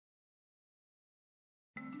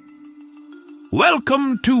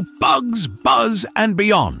Welcome to Bugs, Buzz and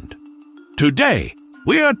Beyond. Today,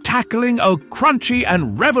 we're tackling a crunchy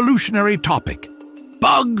and revolutionary topic.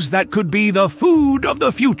 Bugs that could be the food of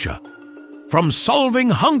the future. From solving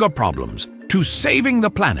hunger problems to saving the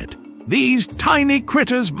planet, these tiny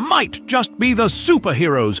critters might just be the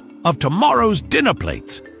superheroes of tomorrow's dinner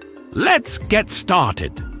plates. Let's get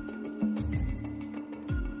started.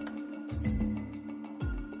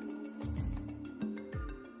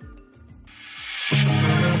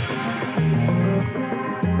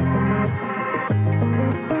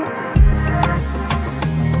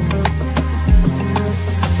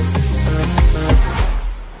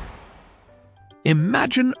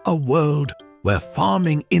 Imagine a world where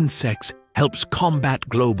farming insects helps combat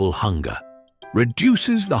global hunger,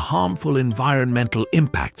 reduces the harmful environmental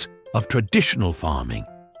impacts of traditional farming,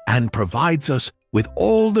 and provides us with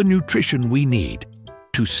all the nutrition we need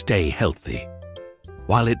to stay healthy.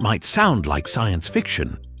 While it might sound like science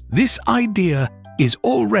fiction, this idea is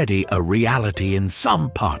already a reality in some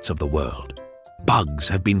parts of the world. Bugs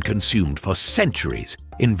have been consumed for centuries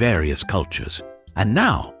in various cultures, and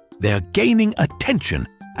now they're gaining attention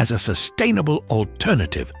as a sustainable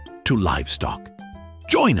alternative to livestock.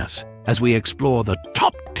 Join us as we explore the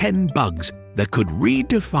top 10 bugs that could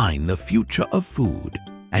redefine the future of food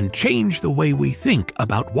and change the way we think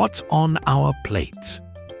about what's on our plates.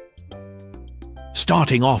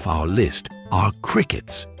 Starting off our list are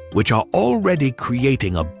crickets, which are already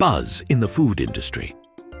creating a buzz in the food industry.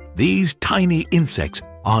 These tiny insects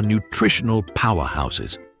are nutritional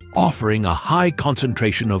powerhouses, offering a high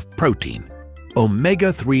concentration of protein,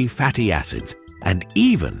 omega-3 fatty acids, and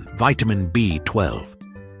even vitamin B12.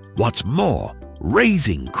 What's more,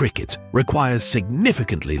 raising crickets requires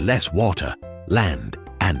significantly less water, land,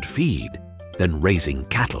 and feed than raising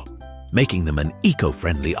cattle, making them an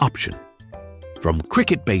eco-friendly option. From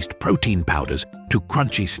cricket-based protein powders to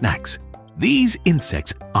crunchy snacks, these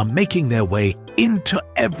insects are making their way into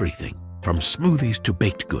everything, from smoothies to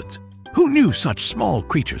baked goods. Who knew such small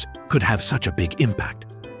creatures could have such a big impact?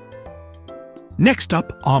 Next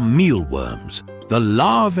up are mealworms, the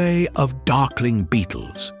larvae of darkling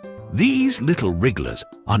beetles. These little wrigglers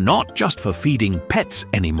are not just for feeding pets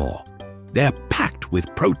anymore. They're packed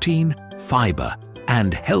with protein, fiber,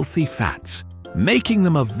 and healthy fats, making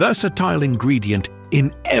them a versatile ingredient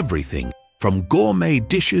in everything from gourmet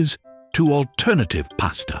dishes to alternative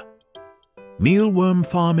pasta. Mealworm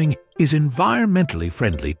farming is environmentally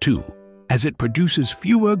friendly too, as it produces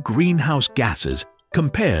fewer greenhouse gases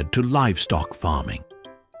compared to livestock farming.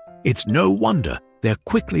 It's no wonder they're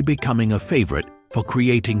quickly becoming a favorite for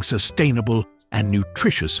creating sustainable and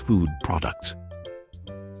nutritious food products.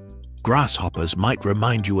 Grasshoppers might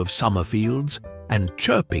remind you of summer fields and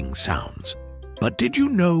chirping sounds, but did you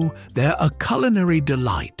know they're a culinary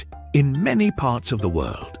delight in many parts of the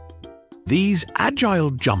world? These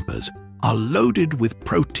agile jumpers are loaded with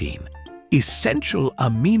protein, essential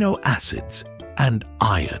amino acids, and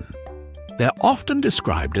iron. They're often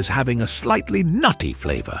described as having a slightly nutty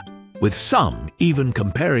flavor, with some even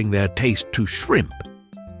comparing their taste to shrimp.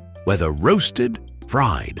 Whether roasted,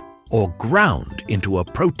 fried, or ground into a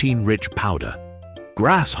protein-rich powder,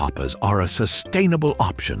 grasshoppers are a sustainable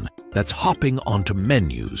option that's hopping onto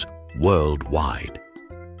menus worldwide.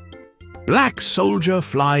 Black soldier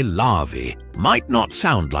fly larvae might not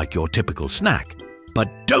sound like your typical snack, but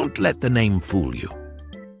don't let the name fool you.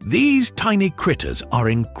 These tiny critters are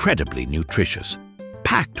incredibly nutritious,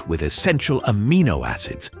 packed with essential amino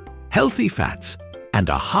acids, healthy fats, and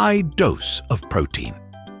a high dose of protein.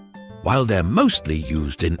 While they're mostly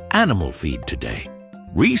used in animal feed today,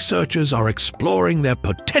 researchers are exploring their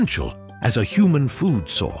potential as a human food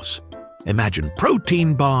source. Imagine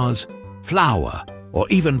protein bars, flour, or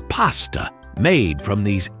even pasta made from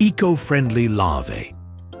these eco-friendly larvae.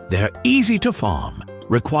 They're easy to farm,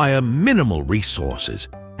 require minimal resources,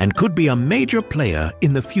 and could be a major player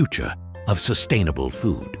in the future of sustainable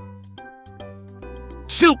food.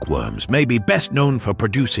 Silkworms may be best known for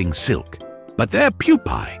producing silk, but their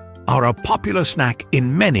pupae are a popular snack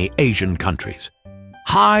in many Asian countries.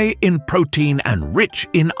 High in protein and rich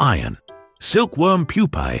in iron, silkworm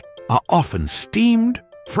pupae are often steamed,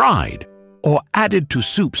 fried, or added to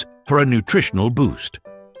soups for a nutritional boost.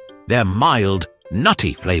 Their mild,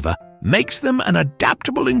 nutty flavor makes them an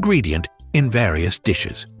adaptable ingredient in various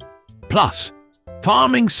dishes. Plus,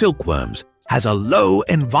 farming silkworms has a low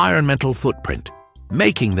environmental footprint,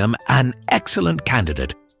 making them an excellent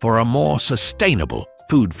candidate for a more sustainable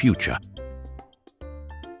food future.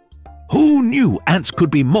 Who knew ants could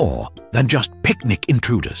be more than just picnic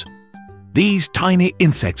intruders? These tiny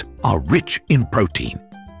insects are rich in protein,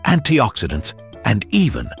 antioxidants, and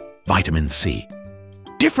even vitamin C.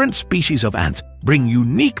 Different species of ants bring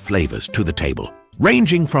unique flavors to the table,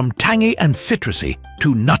 ranging from tangy and citrusy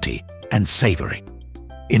to nutty and savory.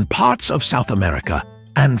 In parts of South America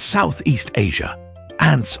and Southeast Asia,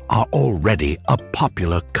 ants are already a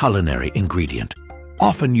popular culinary ingredient,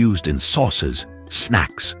 often used in sauces,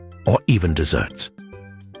 snacks, or even desserts.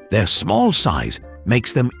 Their small size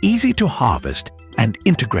makes them easy to harvest and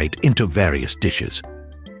integrate into various dishes.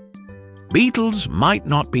 Beetles might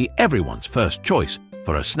not be everyone's first choice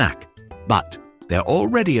for a snack, but they're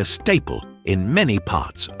already a staple in many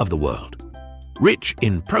parts of the world. Rich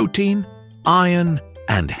in protein, iron,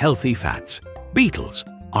 and healthy fats, beetles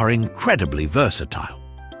are incredibly versatile.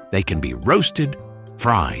 They can be roasted,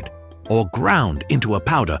 fried, or ground into a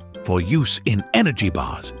powder for use in energy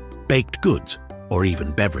bars, baked goods, or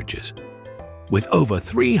even beverages. With over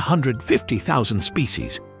 350,000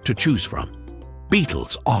 species to choose from,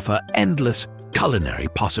 beetles offer endless culinary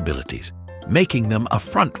possibilities, making them a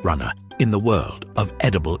front-runner in the world of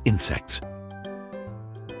edible insects.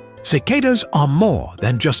 Cicadas are more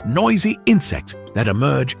than just noisy insects that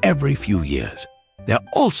emerge every few years. They're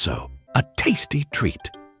also a tasty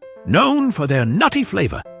treat. Known for their nutty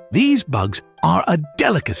flavor, these bugs are a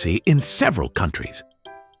delicacy in several countries.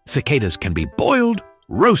 Cicadas can be boiled,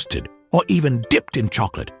 roasted, or even dipped in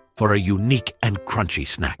chocolate for a unique and crunchy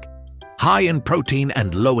snack. High in protein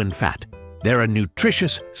and low in fat, they're a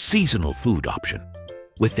nutritious seasonal food option.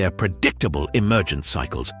 With their predictable emergence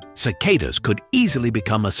cycles, cicadas could easily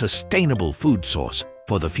become a sustainable food source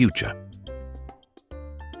for the future.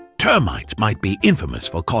 Termites might be infamous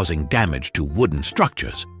for causing damage to wooden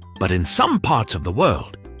structures, but in some parts of the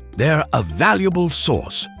world, they're a valuable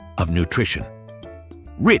source of nutrition.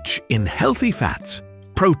 Rich in healthy fats,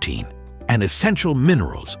 protein, and essential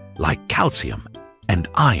minerals like calcium and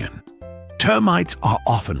iron, termites are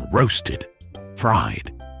often roasted,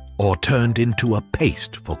 fried, or turned into a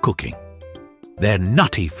paste for cooking. Their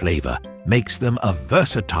nutty flavor makes them a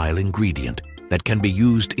versatile ingredient that can be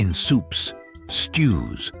used in soups,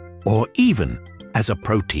 stews, or even as a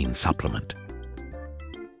protein supplement.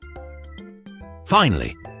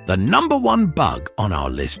 Finally, the #1 bug on our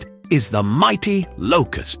list is the mighty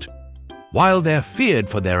locust. While they're feared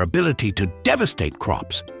for their ability to devastate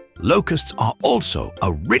crops, locusts are also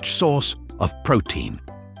a rich source of protein,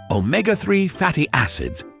 omega-3 fatty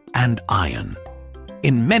acids, and iron.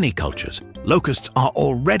 In many cultures, locusts are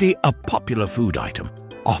already a popular food item,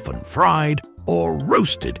 often fried or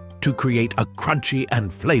roasted to create a crunchy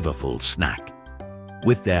and flavorful snack.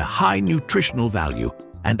 With their high nutritional value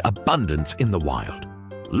and abundance in the wild,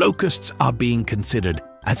 locusts are being considered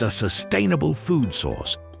as a sustainable food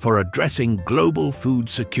source for addressing global food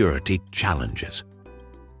security challenges.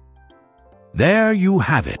 There you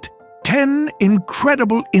have it, 10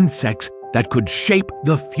 incredible insects that could shape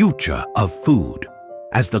the future of food.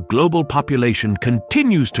 As the global population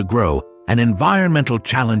continues to grow and environmental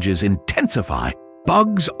challenges intensify,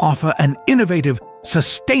 bugs offer an innovative,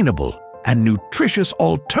 sustainable, and nutritious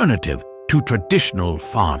alternative to traditional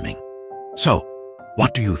farming. So,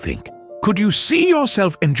 what do you think? Could you see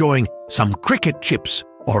yourself enjoying some cricket chips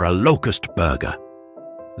or a locust burger?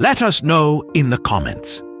 Let us know in the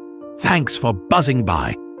comments. Thanks for buzzing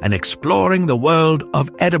by and exploring the world of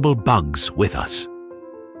edible bugs with us.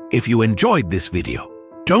 If you enjoyed this video,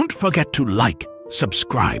 don't forget to like,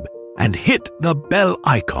 subscribe, and hit the bell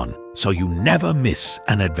icon so you never miss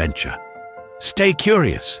an adventure. Stay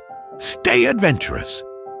curious, stay adventurous,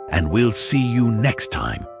 and we'll see you next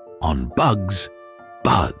time on Bugs,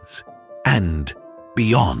 Buzz, and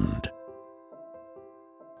Beyond.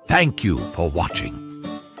 Thank you for watching.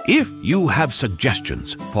 If you have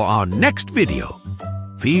suggestions for our next video,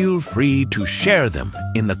 feel free to share them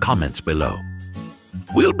in the comments below.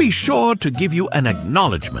 We'll be sure to give you an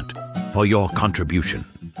acknowledgement for your contribution.